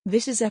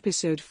This is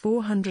episode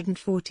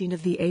 414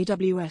 of the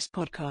AWS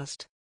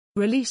podcast,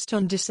 released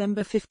on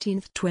December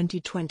 15th,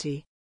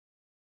 2020.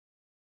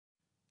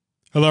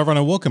 Hello everyone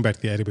and welcome back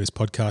to the AWS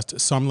podcast.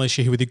 Simon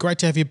Leisha here with you. Great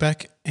to have you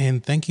back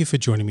and thank you for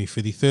joining me for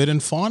the third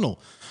and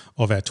final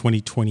of our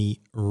 2020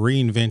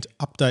 reInvent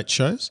update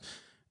shows.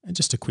 And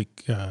just a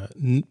quick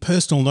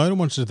personal note, I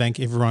wanted to thank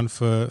everyone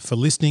for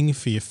listening,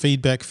 for your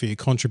feedback, for your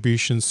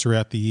contributions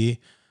throughout the year.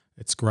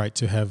 It's great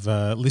to have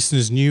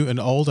listeners new and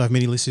old. I have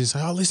many listeners who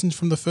say, I listened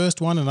from the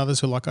first one, and others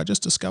who are like, I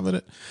just discovered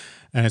it.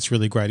 And it's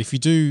really great. If you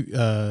do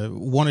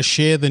want to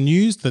share the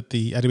news that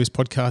the AWS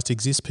podcast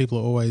exists, people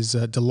are always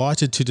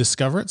delighted to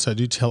discover it, so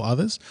do tell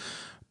others.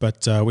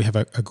 But we have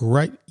a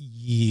great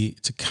year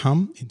to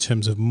come in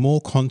terms of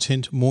more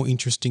content, more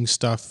interesting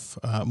stuff,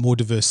 more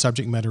diverse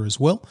subject matter as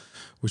well,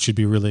 which should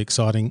be really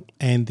exciting.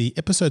 And the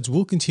episodes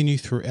will continue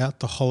throughout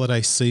the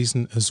holiday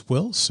season as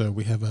well. So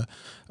we have a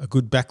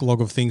good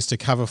backlog of things to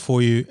cover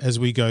for you as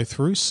we go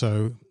through.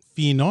 So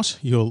fear not,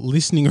 your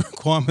listening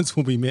requirements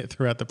will be met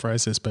throughout the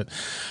process. But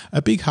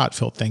a big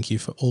heartfelt thank you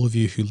for all of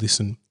you who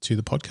listen to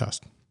the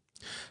podcast.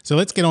 So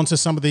let's get on to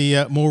some of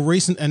the more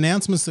recent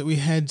announcements that we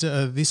had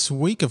this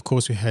week. Of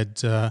course, we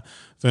had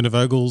Werner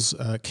Vogel's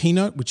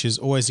keynote, which is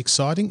always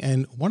exciting.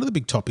 And one of the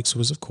big topics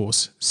was, of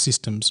course,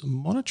 systems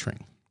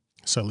monitoring.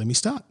 So let me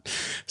start.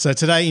 So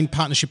today, in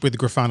partnership with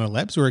Grafana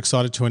Labs, we're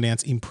excited to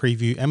announce in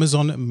preview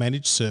Amazon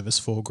Managed Service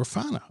for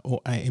Grafana,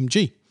 or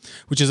AMG,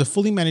 which is a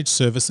fully managed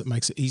service that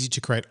makes it easy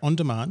to create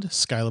on-demand,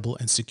 scalable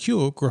and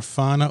secure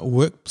Grafana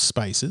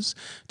workspaces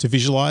to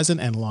visualize and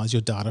analyze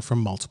your data from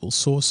multiple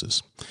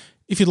sources.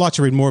 If you'd like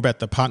to read more about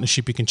the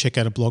partnership, you can check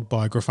out a blog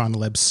by Grafana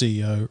Labs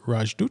CEO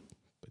Raj Dut.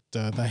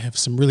 But they have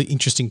some really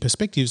interesting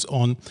perspectives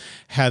on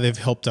how they've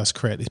helped us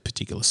create this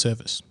particular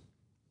service.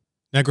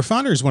 Now,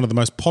 Grafana is one of the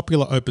most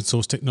popular open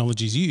source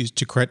technologies used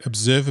to create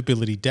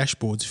observability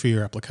dashboards for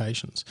your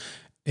applications.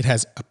 It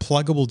has a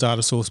pluggable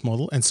data source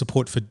model and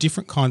support for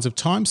different kinds of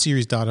time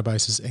series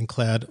databases and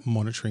cloud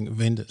monitoring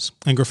vendors.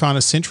 And Grafana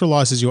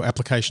centralizes your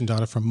application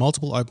data from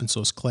multiple open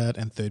source cloud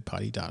and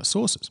third-party data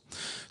sources.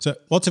 So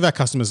lots of our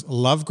customers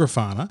love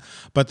Grafana,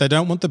 but they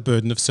don't want the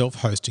burden of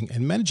self-hosting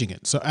and managing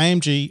it. So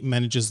AMG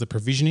manages the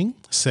provisioning,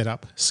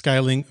 setup,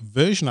 scaling,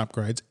 version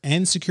upgrades,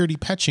 and security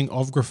patching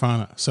of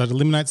Grafana. So it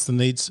eliminates the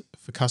needs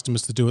for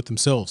customers to do it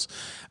themselves.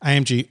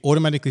 AMG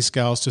automatically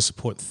scales to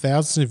support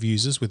thousands of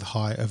users with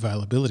high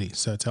availability.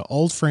 So it's our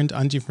old friend,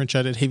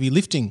 undifferentiated heavy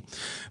lifting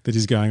that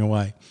is going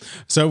away.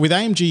 So with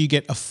AMG, you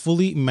get a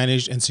fully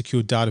managed and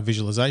secure data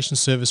visualization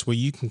service where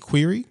you can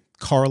query,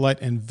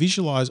 correlate and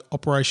visualize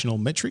operational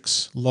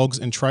metrics, logs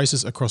and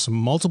traces across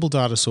multiple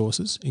data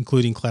sources,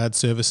 including cloud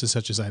services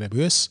such as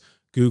AWS,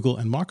 Google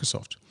and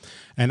Microsoft.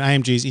 And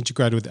AMG is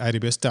integrated with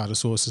AWS data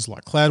sources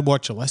like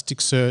CloudWatch,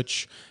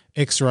 Elasticsearch,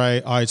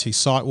 X-Ray, IoT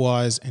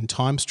Sitewise and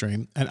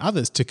TimeStream and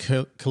others to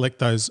collect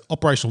those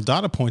operational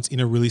data points in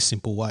a really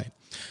simple way.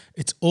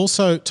 It's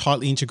also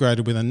tightly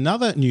integrated with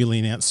another newly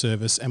announced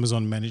service,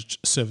 Amazon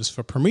Managed Service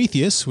for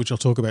Prometheus, which I'll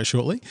talk about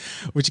shortly,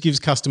 which gives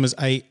customers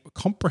a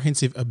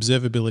comprehensive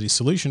observability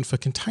solution for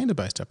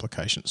container-based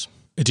applications.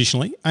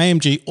 Additionally,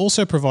 AMG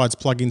also provides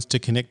plugins to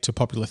connect to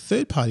popular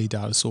third-party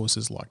data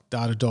sources like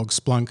Datadog,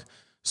 Splunk,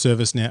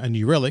 ServiceNow and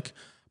New Relic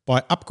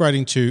by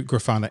upgrading to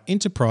Grafana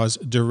Enterprise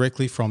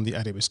directly from the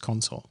AWS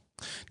console.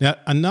 Now,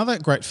 another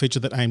great feature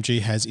that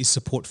AMG has is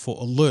support for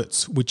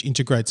alerts, which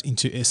integrates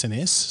into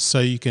SNS. So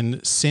you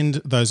can send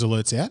those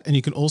alerts out and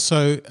you can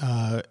also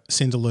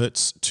send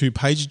alerts to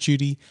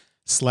PagerDuty,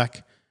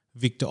 Slack,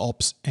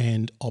 VictorOps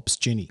and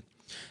OpsGenie.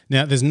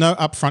 Now, there's no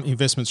upfront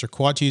investments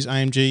required to use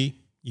AMG.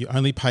 You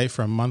only pay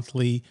for a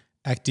monthly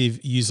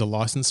active user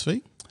license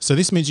fee. So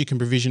this means you can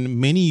provision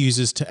many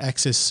users to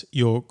access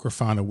your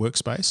Grafana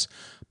workspace,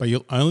 but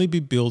you'll only be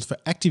billed for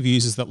active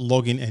users that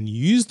log in and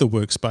use the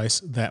workspace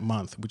that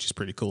month, which is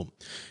pretty cool.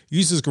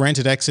 Users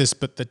granted access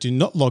but that do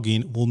not log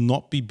in will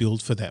not be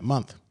billed for that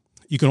month.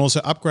 You can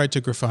also upgrade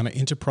to Grafana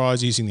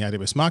Enterprise using the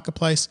AWS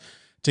Marketplace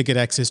to get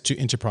access to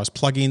enterprise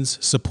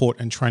plugins, support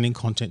and training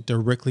content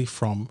directly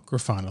from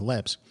Grafana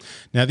Labs.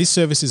 Now, this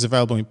service is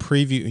available in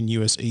preview in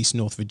US East,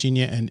 North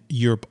Virginia and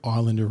Europe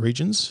Islander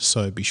regions,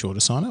 so be sure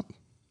to sign up.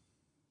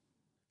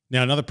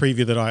 Now, another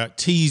preview that I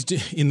teased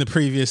in the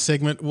previous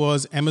segment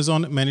was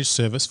Amazon Managed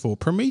Service for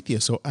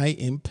Prometheus, or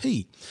AMP.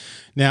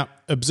 Now,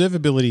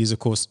 observability is, of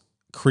course,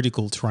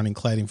 critical to running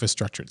cloud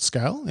infrastructure at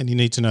scale, and you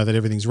need to know that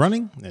everything's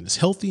running and it's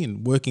healthy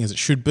and working as it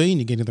should be, and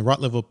you're getting the right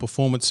level of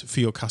performance for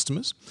your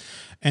customers.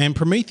 And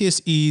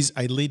Prometheus is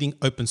a leading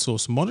open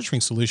source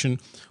monitoring solution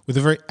with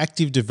a very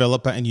active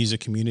developer and user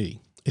community.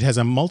 It has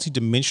a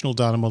multi-dimensional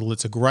data model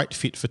that's a great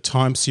fit for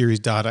time series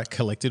data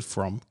collected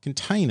from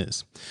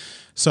containers.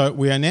 So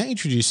we are now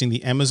introducing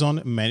the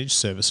Amazon Managed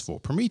Service for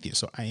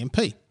Prometheus, or AMP.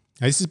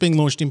 Now, this is being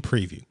launched in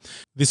preview.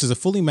 This is a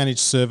fully managed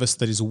service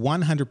that is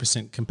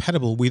 100%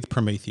 compatible with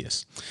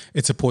Prometheus.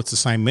 It supports the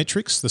same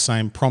metrics, the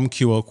same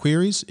PromQL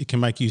queries. It can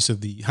make use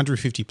of the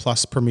 150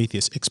 plus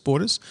Prometheus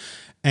exporters.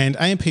 And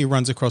AMP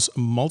runs across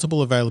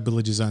multiple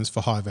availability zones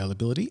for high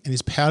availability and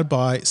is powered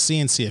by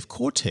CNCF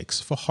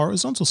Cortex for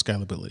horizontal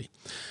scalability.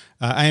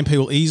 AMP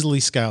will easily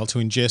scale to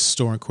ingest,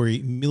 store and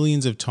query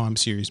millions of time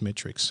series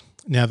metrics.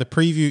 Now, the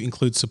preview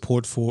includes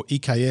support for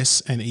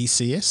EKS and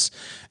ECS,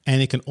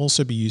 and it can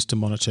also be used to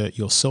monitor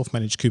your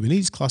self-managed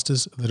Kubernetes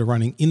clusters that are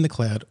running in the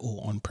cloud or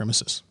on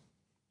premises.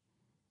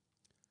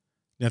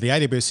 Now, the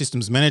AWS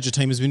Systems Manager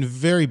team has been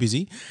very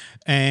busy,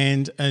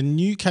 and a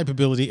new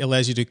capability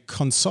allows you to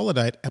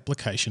consolidate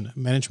application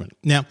management.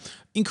 Now,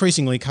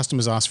 increasingly,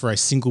 customers ask for a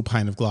single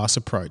pane of glass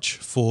approach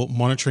for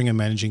monitoring and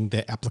managing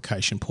their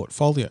application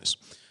portfolios.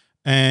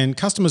 And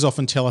customers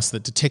often tell us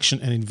that detection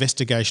and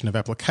investigation of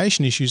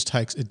application issues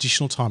takes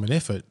additional time and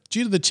effort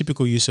due to the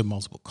typical use of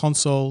multiple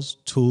consoles,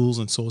 tools,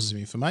 and sources of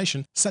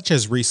information, such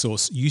as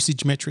resource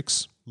usage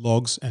metrics,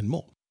 logs, and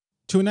more,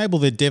 to enable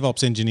their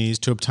DevOps engineers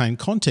to obtain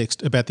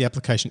context about the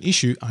application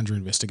issue under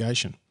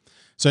investigation.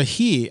 So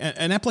here,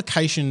 an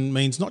application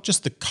means not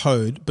just the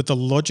code, but the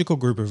logical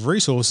group of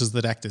resources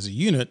that act as a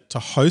unit to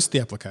host the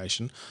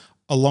application,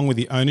 along with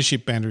the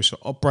ownership boundaries for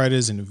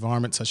operators and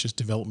environments such as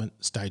development,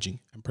 staging,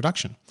 and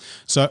production.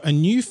 So a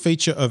new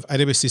feature of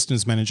AWS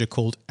Systems Manager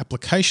called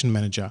Application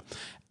Manager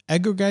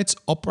aggregates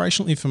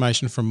operational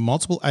information from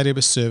multiple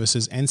AWS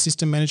services and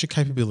System Manager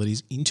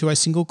capabilities into a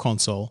single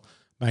console,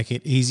 making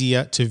it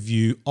easier to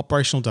view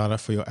operational data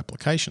for your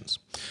applications.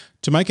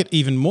 To make it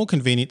even more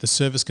convenient, the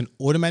service can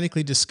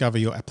automatically discover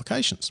your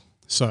applications.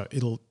 So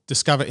it'll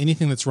discover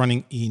anything that's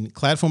running in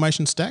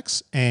CloudFormation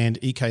stacks and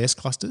EKS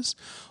clusters,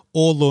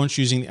 or launch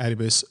using the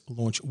AWS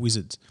Launch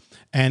Wizards.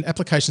 And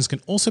applications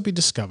can also be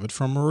discovered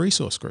from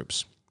resource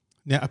groups.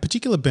 Now, a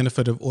particular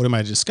benefit of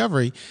automated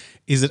discovery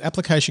is that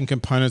application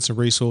components and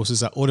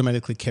resources are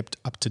automatically kept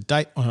up to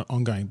date on an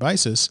ongoing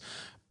basis,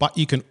 but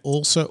you can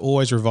also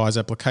always revise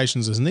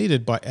applications as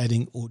needed by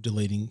adding or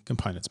deleting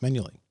components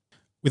manually.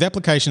 With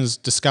applications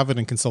discovered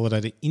and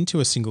consolidated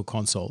into a single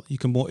console, you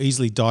can more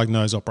easily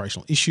diagnose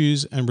operational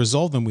issues and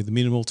resolve them with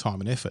minimal time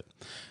and effort.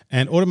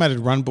 And automated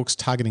runbooks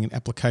targeting an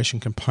application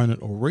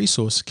component or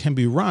resource can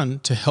be run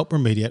to help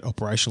remediate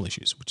operational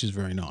issues, which is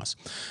very nice.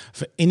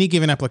 For any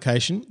given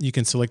application, you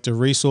can select a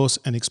resource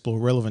and explore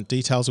relevant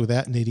details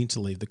without needing to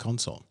leave the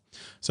console.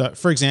 So,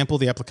 for example,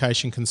 the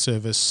application can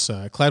service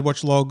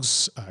CloudWatch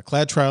logs,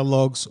 CloudTrail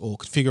logs, or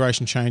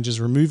configuration changes,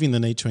 removing the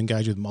need to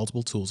engage with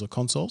multiple tools or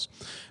consoles.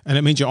 And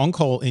it means your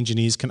on-call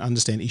engineers can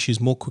understand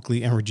issues more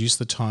quickly and reduce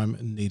the time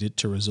needed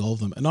to resolve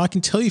them. And I can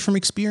tell you from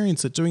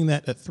experience that doing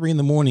that at 3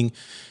 a.m.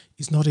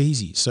 is not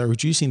easy. So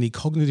reducing the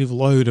cognitive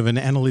load of an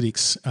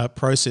analytics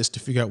process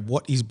to figure out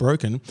what is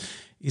broken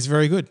is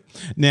very good.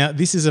 Now,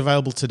 this is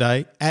available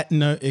today at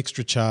no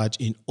extra charge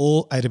in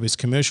all AWS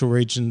commercial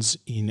regions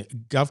in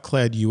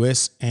GovCloud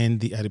US and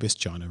the AWS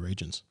China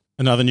regions.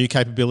 Another new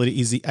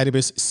capability is the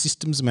AWS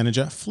Systems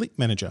Manager Fleet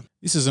Manager.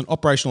 This is an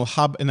operational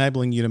hub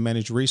enabling you to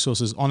manage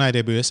resources on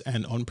AWS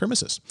and on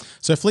premises.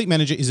 So Fleet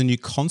Manager is a new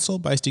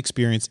console-based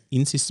experience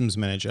in Systems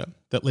Manager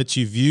that lets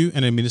you view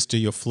and administer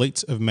your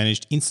fleets of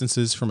managed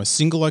instances from a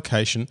single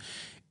location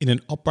in an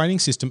operating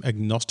system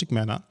agnostic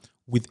manner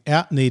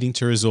without needing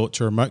to resort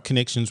to remote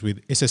connections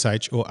with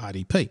SSH or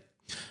RDP.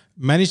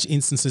 Managed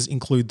instances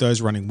include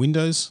those running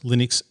Windows,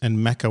 Linux,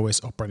 and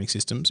macOS operating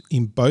systems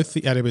in both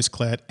the AWS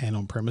cloud and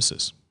on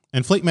premises.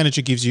 And Fleet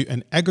Manager gives you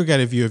an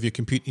aggregated view of your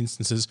compute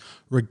instances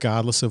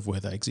regardless of where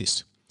they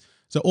exist.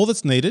 So all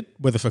that's needed,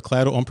 whether for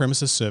cloud or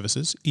on-premises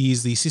services,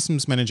 is the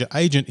Systems Manager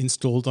agent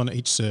installed on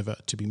each server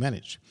to be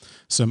managed.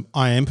 Some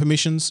IAM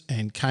permissions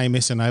and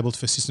KMS enabled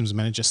for Systems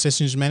Manager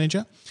Sessions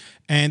Manager.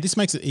 And this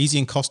makes it easy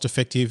and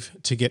cost-effective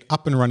to get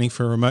up and running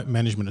for remote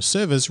management of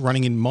servers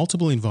running in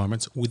multiple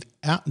environments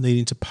without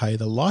needing to pay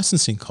the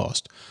licensing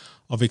cost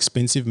of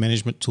expensive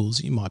management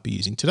tools you might be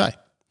using today.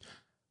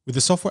 With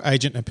the software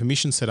agent and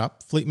permission set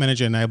up, Fleet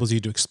Manager enables you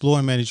to explore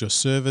and manage your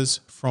servers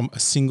from a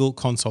single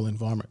console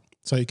environment.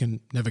 So you can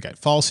navigate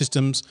file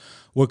systems,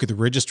 work with the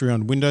registry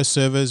on Windows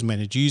servers,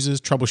 manage users,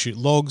 troubleshoot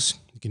logs,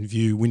 you can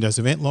view Windows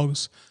event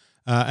logs,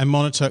 and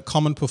monitor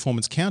common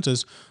performance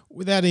counters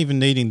without even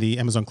needing the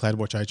Amazon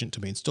CloudWatch agent to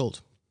be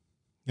installed.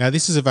 Now,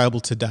 this is available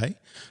today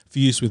for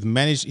use with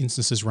managed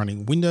instances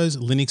running Windows,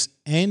 Linux,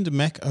 and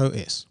Mac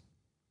OS.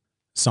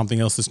 Something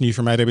else that's new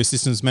from AWS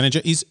Systems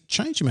Manager is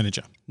Change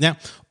Manager. Now,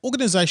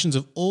 organizations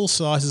of all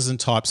sizes and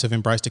types have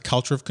embraced a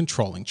culture of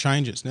controlling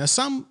changes. Now,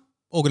 some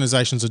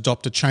organizations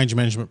adopt a change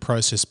management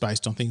process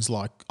based on things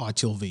like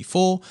ITIL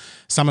v4.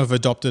 Some have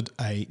adopted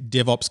a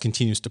DevOps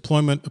continuous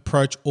deployment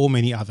approach or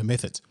many other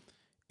methods.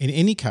 In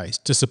any case,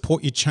 to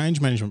support your change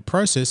management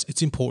process,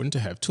 it's important to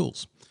have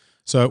tools.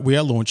 So we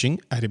are launching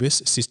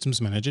AWS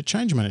Systems Manager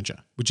Change Manager,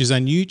 which is a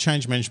new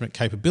change management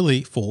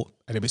capability for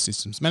AWS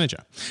Systems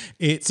Manager.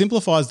 It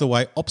simplifies the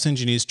way ops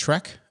engineers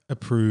track,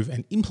 approve,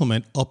 and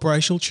implement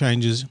operational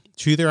changes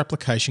to their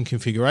application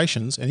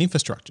configurations and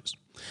infrastructures.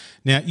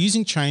 Now,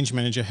 using Change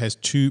Manager has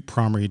two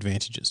primary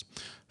advantages.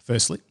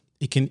 Firstly,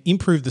 It can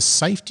improve the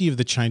safety of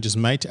the changes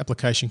made to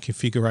application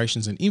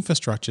configurations and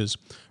infrastructures,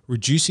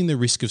 reducing the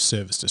risk of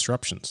service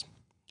disruptions.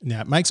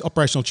 Now, it makes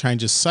operational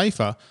changes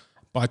safer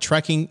by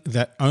tracking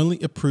that only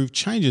approved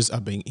changes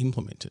are being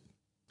implemented.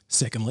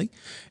 Secondly,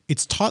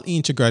 it's tightly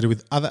integrated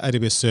with other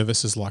AWS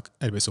services like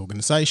AWS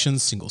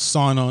Organizations, Single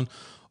Sign-On,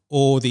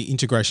 or the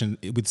integration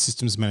with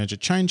Systems Manager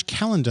Change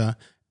Calendar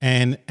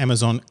and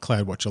Amazon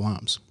CloudWatch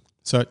Alarms.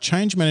 So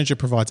Change Manager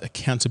provides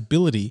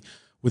accountability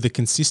with a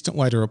consistent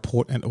way to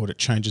report and audit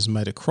changes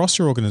made across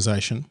your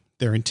organization,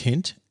 their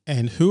intent,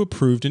 and who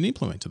approved and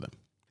implemented them.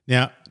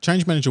 Now,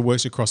 Change Manager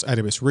works across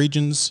AWS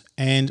regions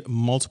and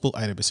multiple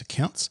AWS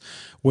accounts,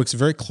 works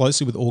very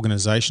closely with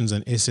organizations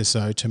and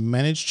SSO to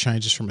manage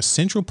changes from a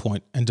central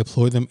point and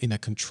deploy them in a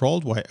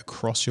controlled way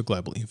across your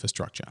global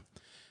infrastructure.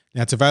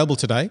 Now, it's available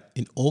today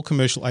in all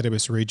commercial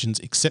AWS regions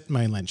except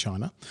mainland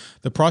China.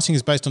 The pricing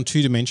is based on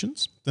two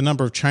dimensions: the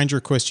number of change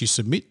requests you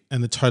submit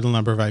and the total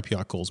number of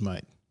API calls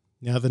made.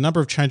 Now, the number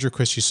of change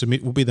requests you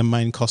submit will be the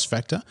main cost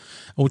factor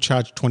and will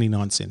charge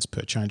 29 cents per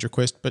change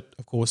request, but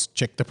of course,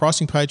 check the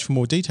pricing page for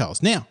more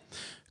details. Now,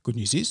 good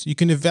news is you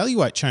can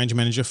evaluate Change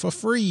Manager for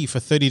free for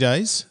 30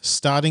 days,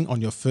 starting on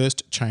your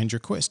first change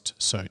request,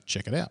 so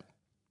check it out.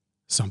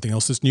 Something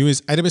else that's new is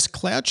AWS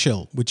Cloud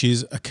Shell, which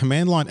is a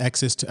command line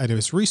access to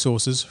AWS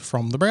resources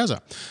from the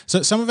browser.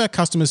 So some of our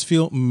customers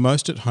feel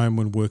most at home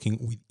when working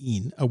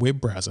within a web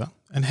browser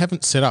and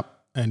haven't set up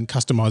and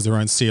customize their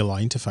own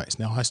CLI interface.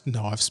 Now, I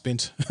know I've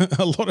spent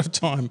a lot of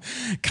time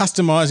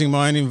customizing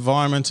my own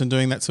environment and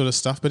doing that sort of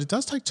stuff, but it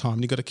does take time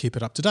and you've got to keep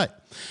it up to date.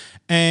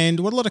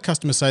 And what a lot of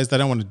customers say is they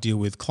don't want to deal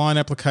with client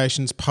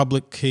applications,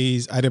 public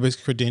keys,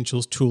 AWS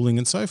credentials, tooling,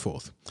 and so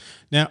forth.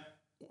 Now,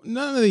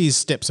 none of these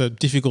steps are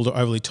difficult or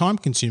overly time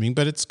consuming,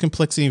 but it's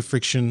complexity and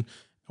friction,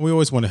 and we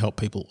always want to help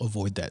people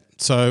avoid that.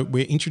 So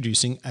we're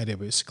introducing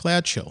AWS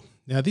Cloud Shell.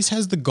 Now, this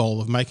has the goal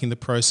of making the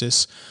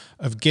process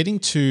of getting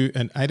to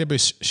an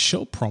AWS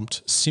shell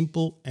prompt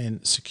simple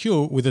and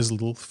secure with as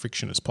little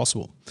friction as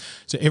possible.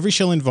 So every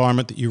shell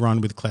environment that you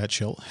run with Cloud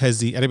Shell has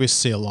the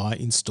AWS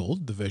CLI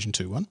installed, the version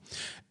 2 one,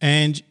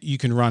 and you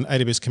can run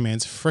AWS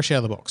commands fresh out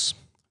of the box.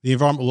 The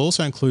environment will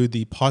also include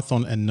the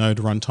Python and Node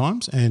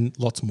runtimes and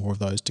lots more of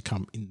those to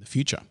come in the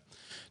future.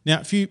 Now,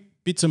 a few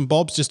bits and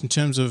bobs just in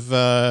terms of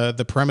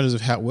the parameters of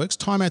how it works.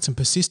 Timeouts and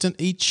persistent.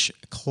 Each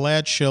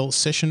Cloud Shell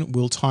session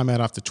will time out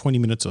after 20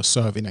 minutes or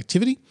so of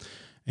inactivity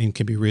and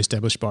can be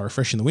reestablished by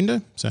refreshing the window,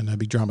 so no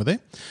big drama there.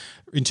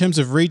 In terms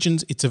of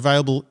regions, it's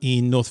available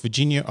in North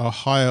Virginia,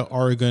 Ohio,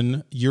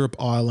 Oregon, Europe,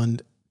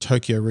 Ireland,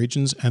 Tokyo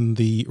regions, and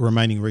the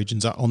remaining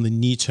regions are on the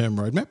near-term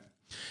roadmap.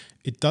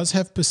 It does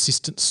have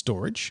persistent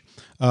storage.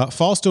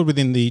 Files stored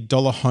within the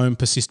 $home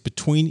persist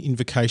between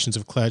invocations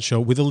of Cloud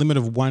Shell with a limit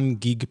of 1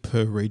 gig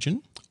per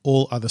region.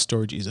 All other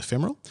storage is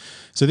ephemeral.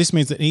 So this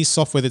means that any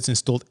software that's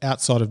installed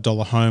outside of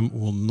 $home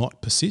will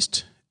not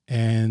persist.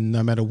 And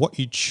no matter what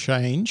you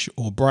change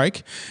or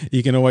break,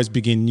 you can always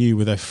begin new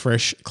with a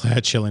fresh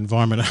Cloud Shell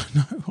environment. I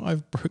know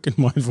I've broken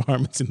my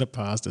environments in the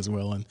past as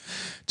well, and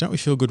don't we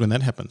feel good when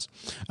that happens?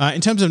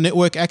 In terms of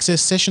network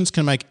access, sessions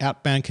can make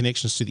outbound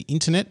connections to the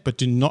internet, but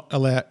do not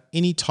allow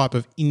any type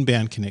of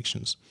inbound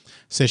connections.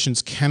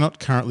 Sessions cannot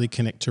currently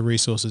connect to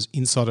resources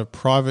inside of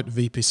private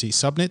VPC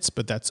subnets,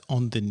 but that's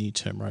on the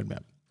near-term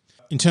roadmap.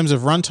 In terms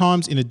of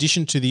runtimes, in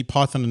addition to the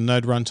Python and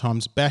Node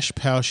runtimes, Bash,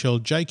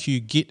 PowerShell,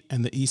 JQ, Git,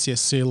 and the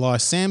ECS CLI,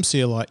 SAM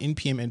CLI,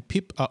 NPM, and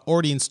pip are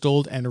already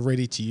installed and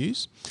ready to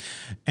use.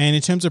 And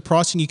in terms of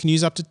pricing, you can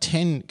use up to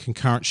 10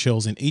 concurrent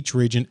shells in each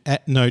region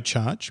at no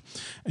charge,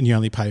 and you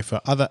only pay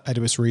for other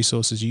AWS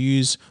resources you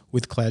use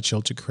with Cloud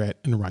Shell to create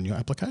and run your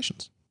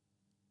applications.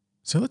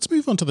 So let's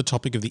move on to the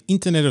topic of the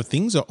Internet of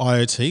Things, or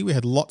IoT. We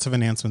had lots of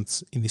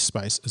announcements in this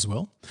space as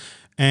well,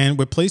 and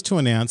we're pleased to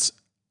announce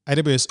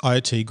AWS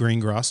IoT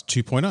Greengrass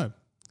 2.0.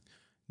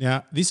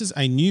 Now, this is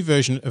a new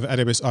version of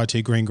AWS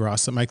IoT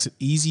Greengrass that makes it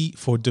easy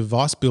for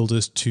device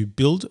builders to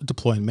build,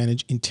 deploy, and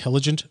manage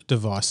intelligent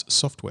device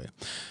software.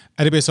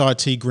 AWS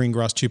IoT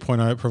Greengrass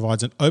 2.0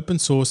 provides an open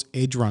source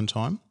edge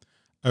runtime,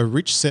 a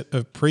rich set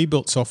of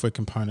pre-built software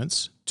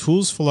components,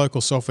 tools for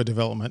local software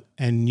development,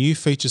 and new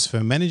features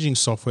for managing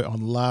software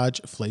on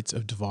large fleets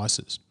of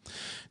devices.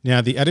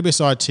 Now, the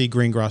AWS IoT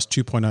Greengrass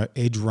 2.0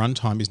 Edge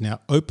runtime is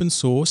now open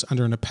source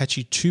under an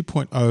Apache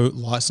 2.0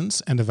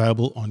 license and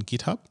available on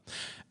GitHub.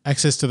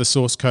 Access to the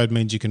source code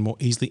means you can more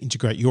easily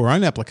integrate your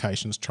own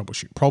applications,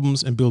 troubleshoot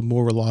problems, and build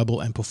more reliable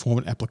and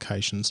performant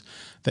applications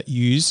that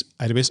use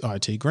AWS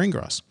IoT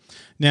Greengrass.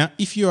 Now,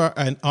 if you are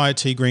an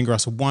IoT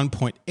Greengrass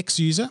 1.x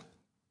user,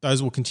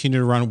 those will continue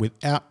to run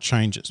without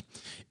changes.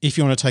 If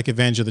you want to take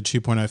advantage of the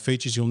 2.0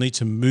 features, you'll need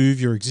to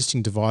move your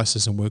existing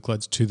devices and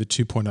workloads to the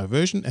 2.0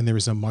 version, and there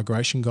is a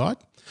migration guide.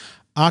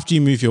 After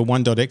you move your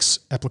 1.x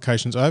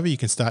applications over, you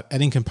can start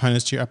adding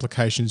components to your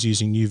applications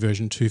using new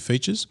version 2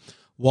 features,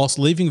 whilst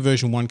leaving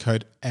version 1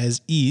 code as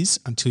is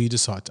until you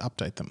decide to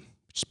update them,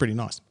 which is pretty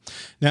nice.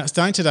 Now,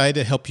 starting today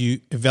to help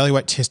you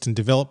evaluate, test, and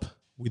develop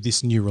with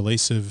this new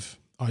release of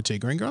IoT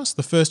Greengrass,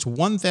 the first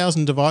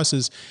 1,000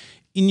 devices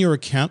in your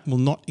account will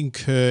not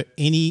incur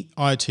any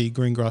IoT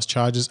Greengrass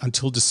charges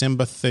until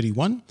December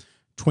 31,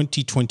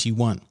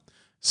 2021.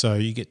 So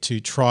you get to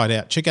try it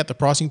out. Check out the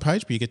pricing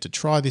page, but you get to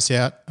try this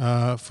out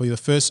for your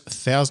first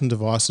 1,000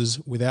 devices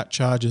without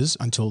charges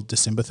until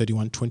December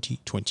 31,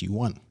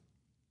 2021.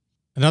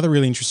 Another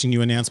really interesting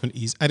new announcement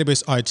is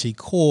AWS IoT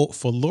Core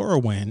for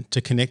LoRaWAN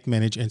to connect,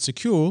 manage, and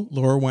secure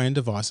LoRaWAN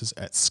devices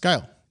at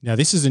scale. Now,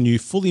 this is a new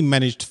fully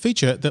managed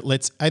feature that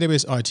lets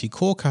AWS IoT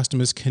Core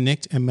customers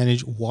connect and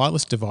manage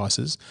wireless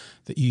devices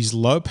that use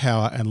low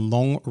power and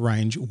long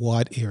range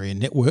wide area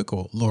network,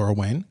 or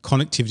LoRaWAN,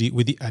 connectivity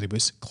with the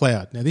AWS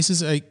cloud. Now, this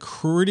is a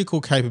critical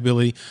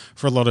capability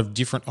for a lot of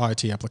different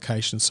IoT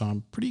applications, so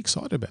I'm pretty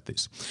excited about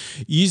this.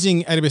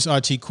 Using AWS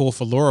IoT Core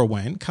for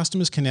LoRaWAN,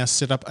 customers can now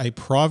set up a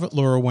private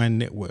LoRaWAN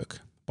network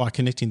by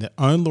connecting their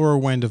own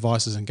LoRaWAN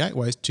devices and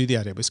gateways to the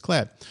AWS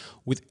cloud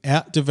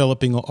without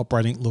developing or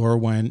operating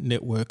LoRaWAN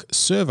network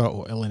server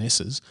or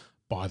LNSs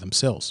by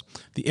themselves.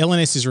 The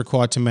LNS is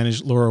required to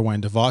manage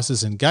LoRaWAN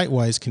devices and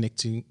gateways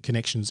connecting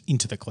connections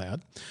into the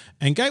cloud,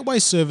 and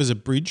gateways serve as a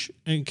bridge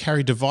and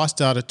carry device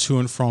data to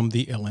and from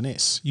the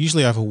LNS,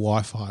 usually over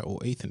Wi-Fi or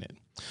Ethernet.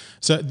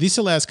 So this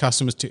allows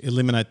customers to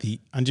eliminate the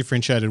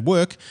undifferentiated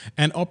work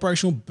and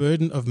operational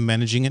burden of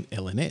managing an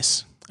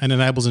LNS, and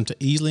enables them to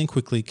easily and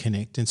quickly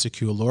connect and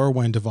secure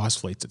LoRaWAN device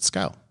fleets at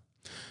scale.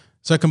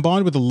 So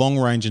combined with the long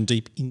range and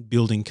deep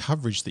in-building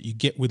coverage that you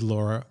get with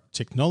LoRa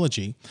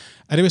technology,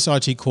 AWS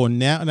IoT Core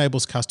now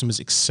enables customers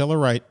to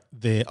accelerate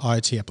their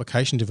IoT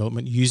application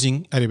development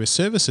using AWS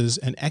services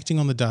and acting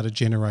on the data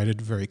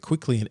generated very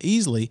quickly and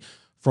easily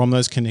from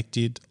those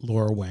connected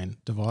LoRaWAN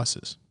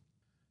devices.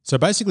 So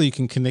basically, you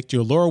can connect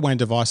your LoRaWAN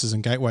devices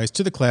and gateways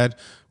to the cloud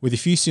with a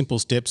few simple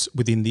steps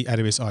within the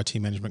AWS IoT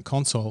Management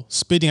Console,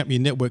 speeding up your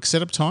network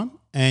setup time,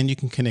 and you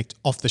can connect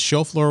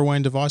off-the-shelf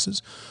LoRaWAN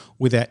devices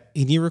without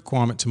any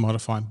requirement to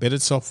modify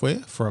embedded software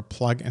for a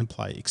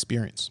plug-and-play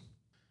experience.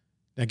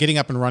 Now, getting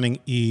up and running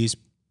is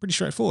pretty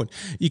straightforward.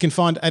 You can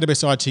find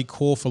AWS IoT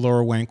Core for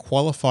LoRaWAN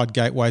qualified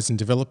gateways and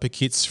developer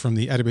kits from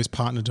the AWS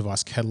Partner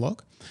Device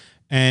Catalog,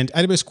 and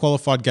AWS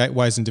qualified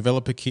gateways and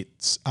developer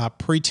kits are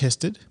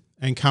pre-tested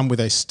and come with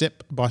a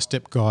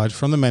step-by-step guide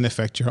from the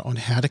manufacturer on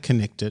how to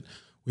connect it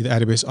with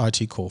AWS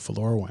IoT Core for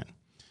LoRaWAN.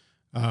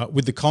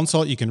 With the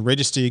console, you can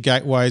register your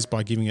gateways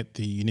by giving it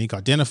the unique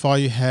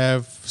identifier you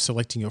have,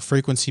 selecting your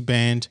frequency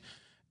band,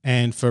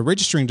 and for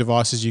registering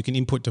devices, you can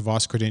input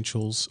device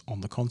credentials on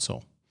the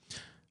console.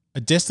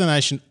 A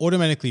destination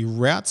automatically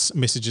routes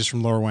messages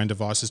from LoRaWAN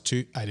devices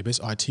to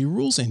AWS IoT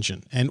Rules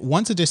Engine, and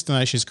once a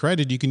destination is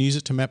created, you can use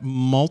it to map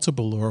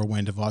multiple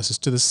LoRaWAN devices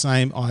to the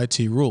same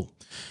IoT rule.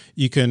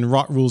 You can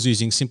write rules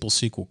using simple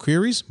SQL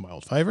queries, my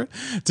old favorite,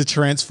 to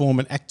transform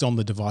and act on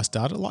the device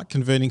data, like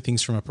converting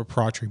things from a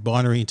proprietary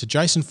binary into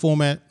JSON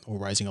format, or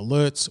raising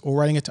alerts, or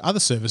writing it to other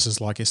services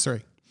like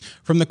S3.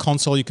 From the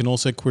console, you can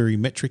also query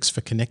metrics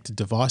for connected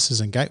devices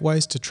and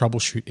gateways to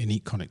troubleshoot any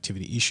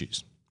connectivity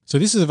issues. So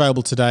this is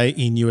available today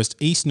in US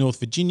East, North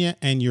Virginia,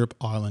 and Europe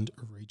Island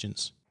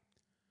regions.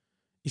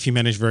 If you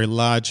manage very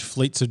large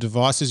fleets of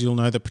devices, you'll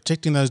know that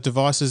protecting those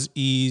devices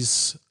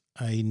is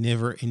a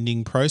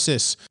never-ending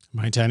process.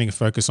 Maintaining a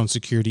focus on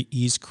security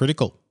is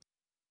critical.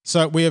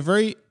 So we are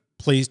very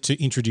pleased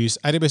to introduce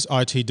AWS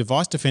IoT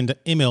Device Defender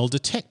ML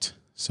Detect.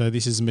 So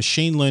this is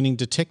machine learning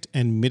detect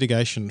and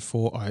mitigation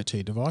for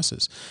IoT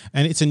devices.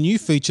 And it's a new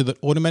feature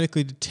that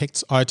automatically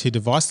detects IoT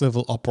device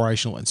level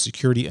operational and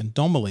security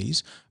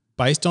anomalies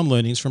based on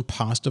learnings from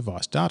past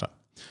device data.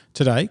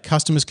 Today,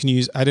 customers can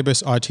use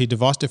AWS IoT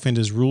Device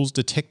Defender's Rules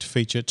Detect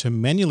feature to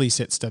manually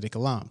set static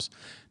alarms.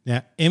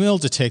 Now, ML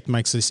Detect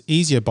makes this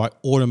easier by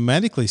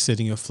automatically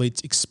setting your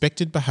fleet's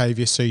expected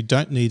behavior, so you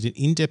don't need an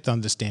in-depth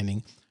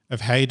understanding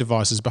of how your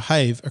devices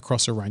behave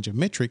across a range of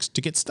metrics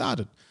to get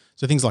started.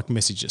 So things like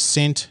messages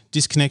sent,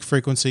 disconnect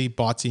frequency,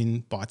 bytes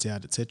in, bytes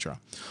out, etc.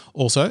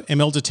 Also,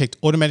 ML Detect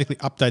automatically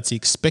updates the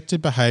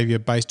expected behavior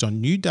based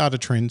on new data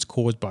trends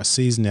caused by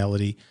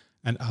seasonality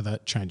and other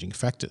changing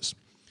factors.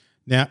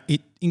 Now,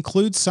 it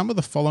includes some of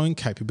the following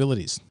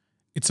capabilities.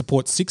 It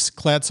supports 6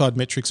 cloud-side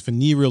metrics for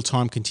near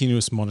real-time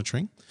continuous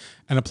monitoring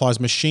and applies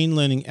machine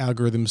learning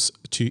algorithms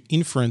to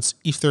inference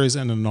if there is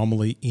an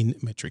anomaly in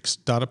metrics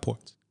data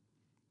points.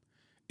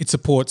 It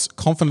supports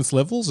confidence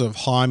levels of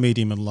high,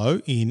 medium, and low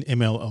in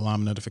ML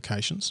alarm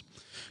notifications.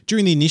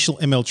 During the initial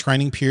ML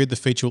training period, the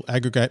feature will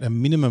aggregate a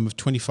minimum of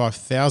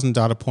 25,000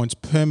 data points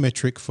per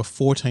metric for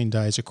 14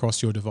 days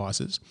across your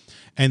devices,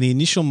 and the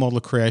initial model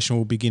creation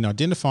will begin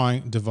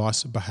identifying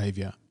device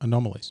behavior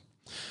anomalies.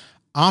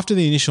 After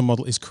the initial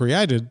model is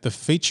created, the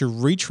feature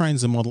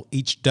retrains the model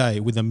each day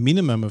with a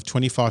minimum of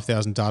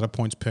 25,000 data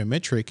points per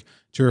metric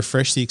to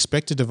refresh the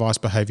expected device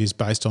behaviors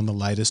based on the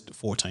latest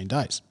 14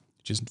 days,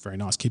 which isn't very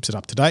nice, keeps it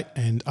up to date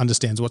and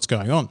understands what's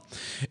going on.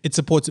 It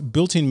supports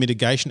built-in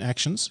mitigation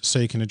actions so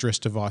you can address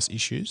device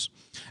issues,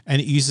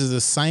 and it uses the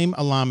same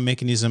alarm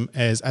mechanism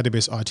as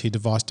AWS IoT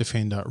Device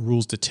Defender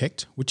Rules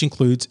Detect, which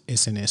includes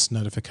SNS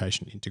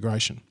notification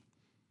integration.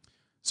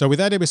 So with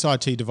AWS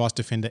IoT Device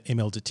Defender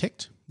ML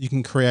Detect, you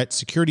can create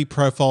security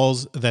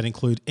profiles that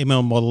include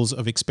ML models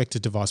of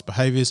expected device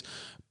behaviors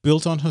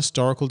built on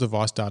historical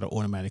device data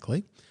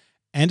automatically,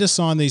 and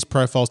assign these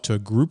profiles to a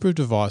group of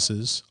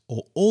devices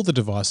or all the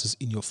devices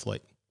in your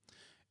fleet.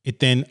 It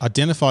then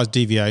identifies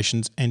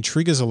deviations and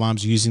triggers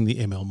alarms using the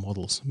ML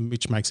models,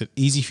 which makes it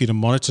easy for you to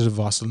monitor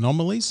device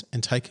anomalies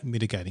and take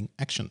mitigating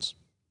actions.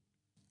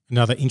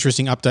 Another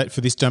interesting update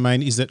for this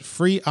domain is that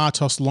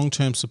FreeRTOS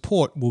long-term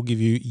support will give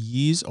you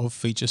years of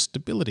feature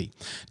stability.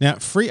 Now,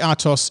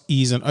 FreeRTOS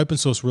is an open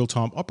source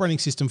real-time operating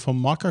system for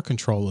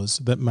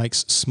microcontrollers that makes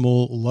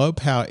small,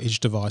 low-power edge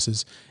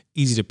devices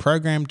easy to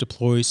program,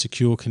 deploy,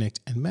 secure, connect,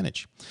 and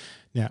manage.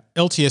 Now,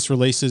 LTS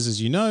releases, as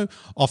you know,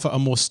 offer a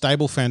more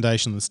stable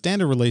foundation than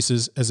standard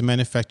releases as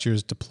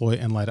manufacturers deploy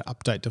and later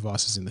update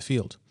devices in the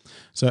field.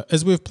 So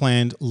as we've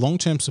planned,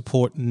 long-term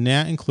support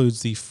now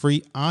includes the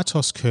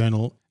FreeRTOS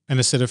kernel and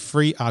a set of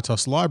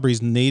FreeRTOS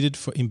libraries needed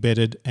for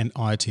embedded and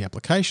IoT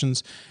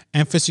applications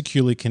and for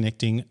securely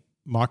connecting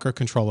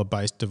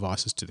microcontroller-based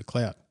devices to the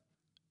cloud.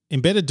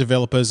 Embedded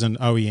developers and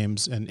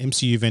OEMs and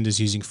MCU vendors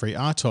using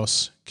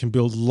FreeRTOS can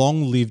build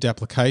long-lived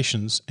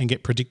applications and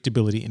get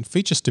predictability and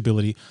feature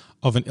stability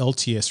of an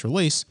LTS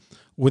release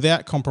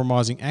without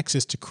compromising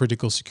access to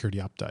critical security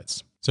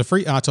updates. So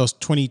FreeRTOS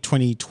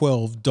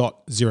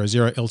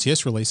 2020-12.00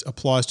 LTS release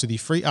applies to the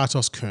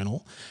FreeRTOS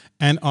kernel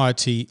and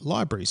IoT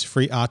libraries,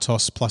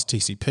 FreeRTOS plus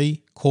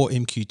TCP, Core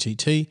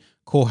MQTT,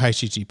 Core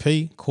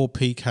HTTP, Core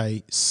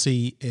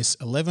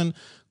PKCS11,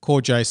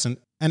 Core JSON,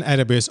 and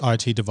AWS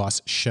IoT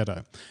device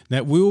Shadow.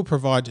 Now, we will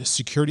provide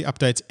security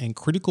updates and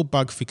critical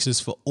bug fixes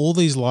for all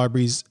these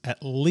libraries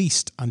at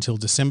least until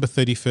December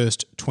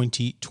 31st,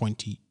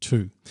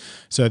 2022.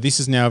 So this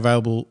is now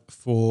available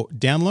for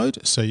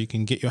download, so you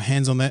can get your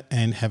hands on that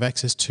and have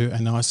access to a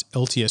nice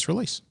LTS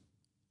release.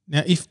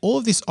 Now, if all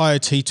of this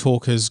IoT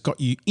talk has got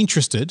you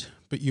interested,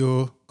 but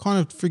you're kind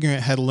of figuring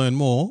out how to learn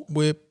more,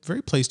 we're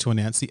very pleased to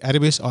announce the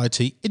AWS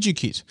IoT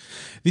EduKit.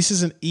 This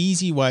is an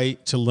easy way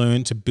to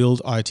learn to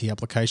build IoT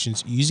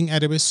applications using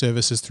AWS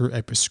services through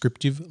a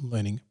prescriptive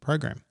learning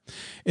program.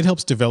 It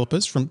helps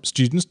developers, from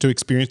students to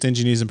experienced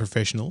engineers and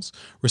professionals,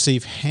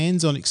 receive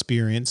hands-on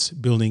experience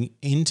building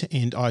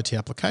end-to-end IoT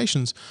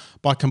applications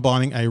by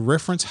combining a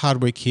reference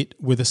hardware kit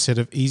with a set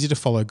of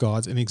easy-to-follow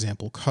guides and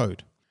example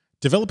code.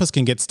 Developers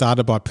can get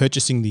started by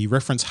purchasing the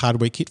reference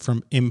hardware kit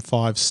from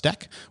M5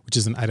 Stack, which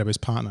is an AWS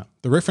partner.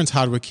 The reference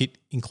hardware kit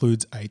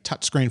includes a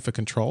touchscreen for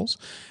controls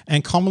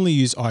and commonly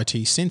used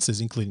IoT sensors,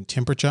 including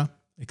temperature,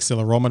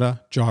 accelerometer,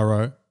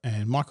 gyro,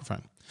 and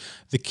microphone.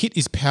 The kit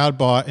is powered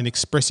by an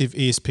Expressive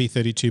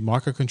ESP32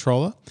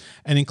 microcontroller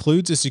and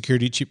includes a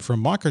security chip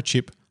from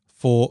Microchip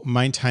for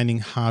maintaining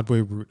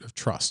hardware root of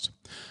trust.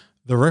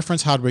 The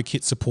reference hardware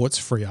kit supports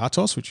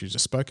FreeRTOS, which we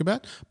just spoke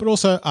about, but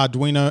also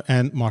Arduino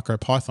and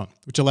MicroPython,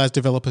 which allows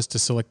developers to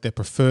select their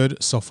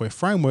preferred software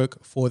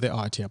framework for their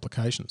IoT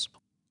applications.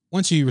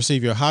 Once you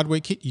receive your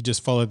hardware kit, you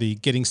just follow the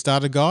Getting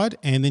Started guide,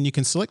 and then you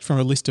can select from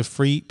a list of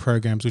free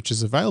programs which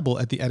is available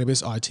at the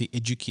AWS IoT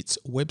EduKit's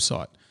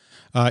website.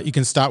 You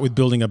can start with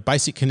building a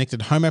basic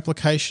connected home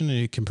application, and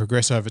you can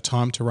progress over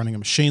time to running a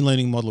machine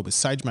learning model with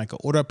SageMaker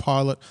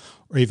Autopilot,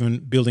 or even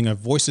building a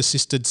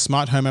voice-assisted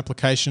smart home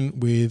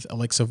application with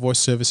Alexa voice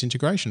service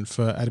integration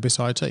for AWS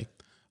IoT.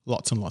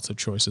 Lots and lots of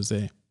choices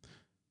there.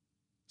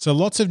 So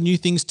lots of new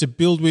things to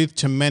build with,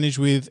 to manage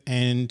with,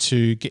 and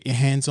to get your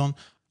hands on.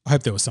 I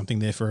hope there was something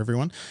there for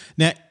everyone.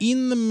 Now,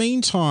 in the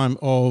meantime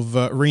of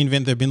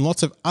reInvent, there have been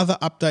lots of other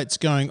updates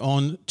going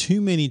on,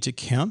 too many to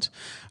count.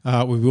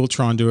 We will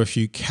try and do a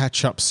few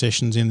catch-up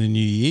sessions in the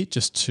new year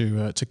just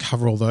to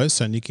cover all those.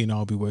 So Nikki and I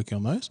will be working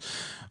on those.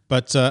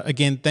 But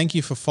again, thank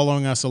you for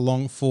following us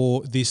along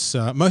for this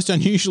most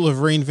unusual of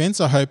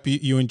reInvents. I hope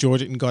you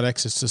enjoyed it and got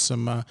access to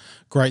some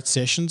great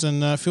sessions,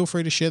 and feel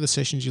free to share the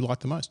sessions you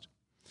like the most.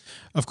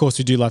 Of course,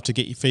 we do love to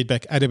get your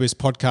feedback.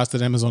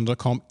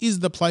 AWSpodcast@amazon.com is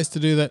the place to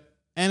do that.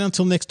 And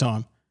until next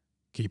time,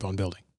 keep on building.